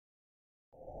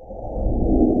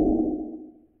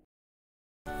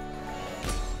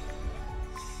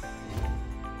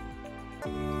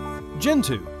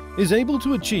Gentoo is able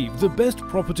to achieve the best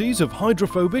properties of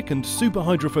hydrophobic and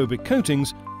superhydrophobic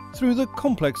coatings through the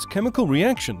complex chemical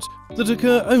reactions that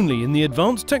occur only in the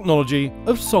advanced technology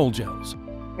of sol gels.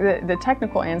 The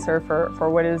technical answer for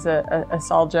what is a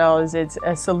sol gel is it's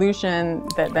a solution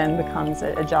that then becomes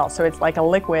a gel. So it's like a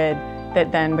liquid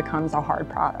that then becomes a hard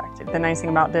product. The nice thing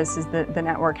about this is that the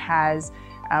network has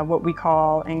what we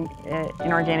call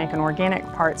inorganic and organic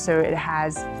parts. So it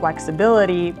has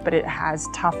flexibility, but it has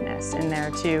toughness in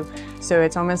there too. So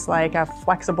it's almost like a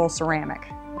flexible ceramic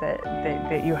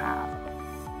that you have.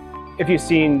 If you've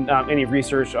seen any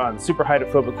research on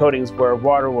superhydrophobic coatings where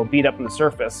water will beat up on the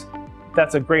surface,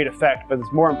 that's a great effect, but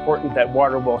it's more important that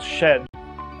water will shed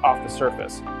off the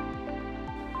surface.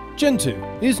 Gentoo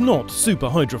is not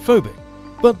superhydrophobic,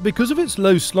 but because of its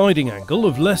low sliding angle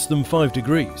of less than 5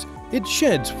 degrees, it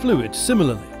sheds fluid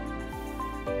similarly.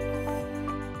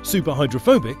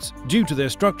 Superhydrophobics, due to their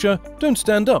structure, don't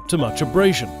stand up to much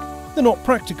abrasion. They're not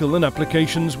practical in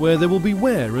applications where there will be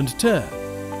wear and tear.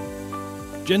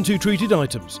 Gentoo treated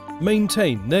items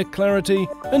maintain their clarity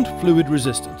and fluid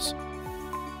resistance.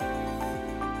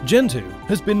 Gentoo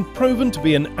has been proven to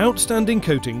be an outstanding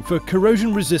coating for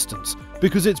corrosion resistance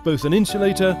because it's both an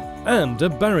insulator and a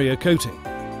barrier coating.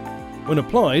 When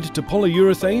applied to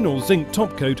polyurethane or zinc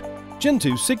top coat,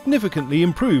 Gentoo significantly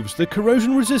improves the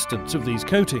corrosion resistance of these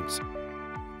coatings.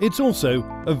 It's also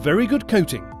a very good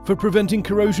coating for preventing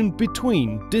corrosion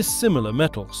between dissimilar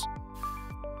metals.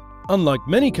 Unlike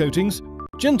many coatings,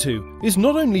 Gentoo is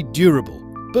not only durable,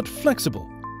 but flexible.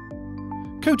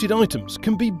 Coated items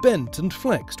can be bent and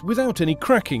flexed without any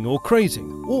cracking or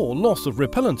crazing or loss of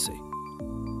repellency.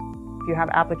 If you have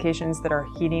applications that are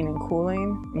heating and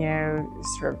cooling,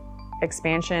 sort of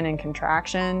expansion and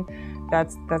contraction,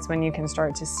 that's when you can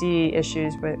start to see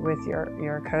issues with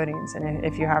your coatings. And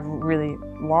if you have really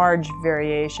large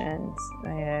variations,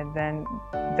 then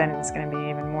it's going to be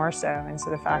even more so. And so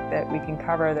the fact that we can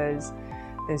cover those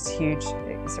huge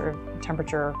sort of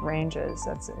temperature ranges,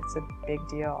 it's a big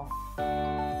deal.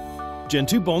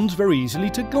 Gentoo bonds very easily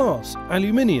to glass,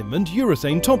 aluminium and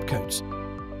urethane top coats.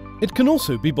 It can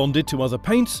also be bonded to other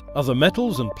paints, other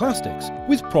metals and plastics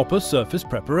with proper surface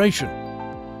preparation.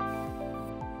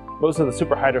 Most of the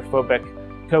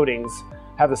superhydrophobic coatings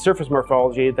have the surface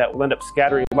morphology that will end up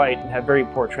scattering light and have very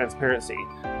poor transparency.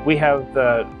 We have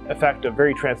the effect of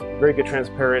very good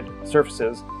transparent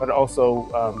surfaces, but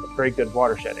also very good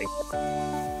water shedding.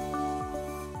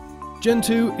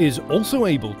 Gentoo is also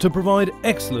able to provide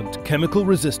excellent chemical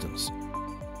resistance.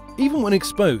 Even when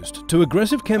exposed to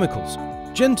aggressive chemicals,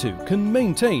 Gentoo can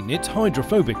maintain its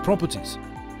hydrophobic properties.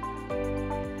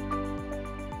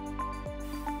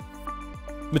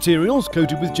 Materials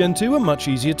coated with Gentoo are much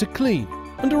easier to clean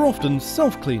and are often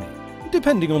self-cleaning,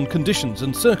 depending on conditions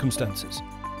and circumstances.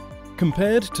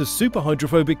 Compared to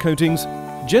superhydrophobic coatings,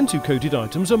 Gentoo coated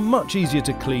items are much easier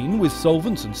to clean with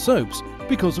solvents and soaps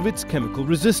because of its chemical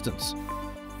resistance.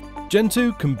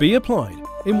 Gentoo can be applied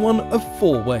in one of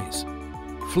 4 ways: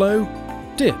 flow,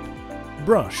 dip,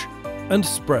 brush, and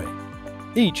spray.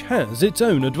 Each has its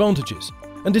own advantages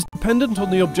and is dependent on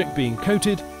the object being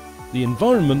coated, the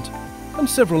environment, and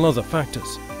several other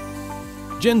factors.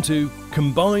 Gentoo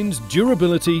combines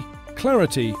durability,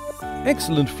 clarity,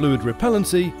 excellent fluid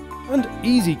repellency, and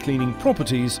easy cleaning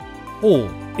properties, all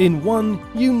in one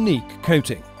unique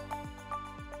coating.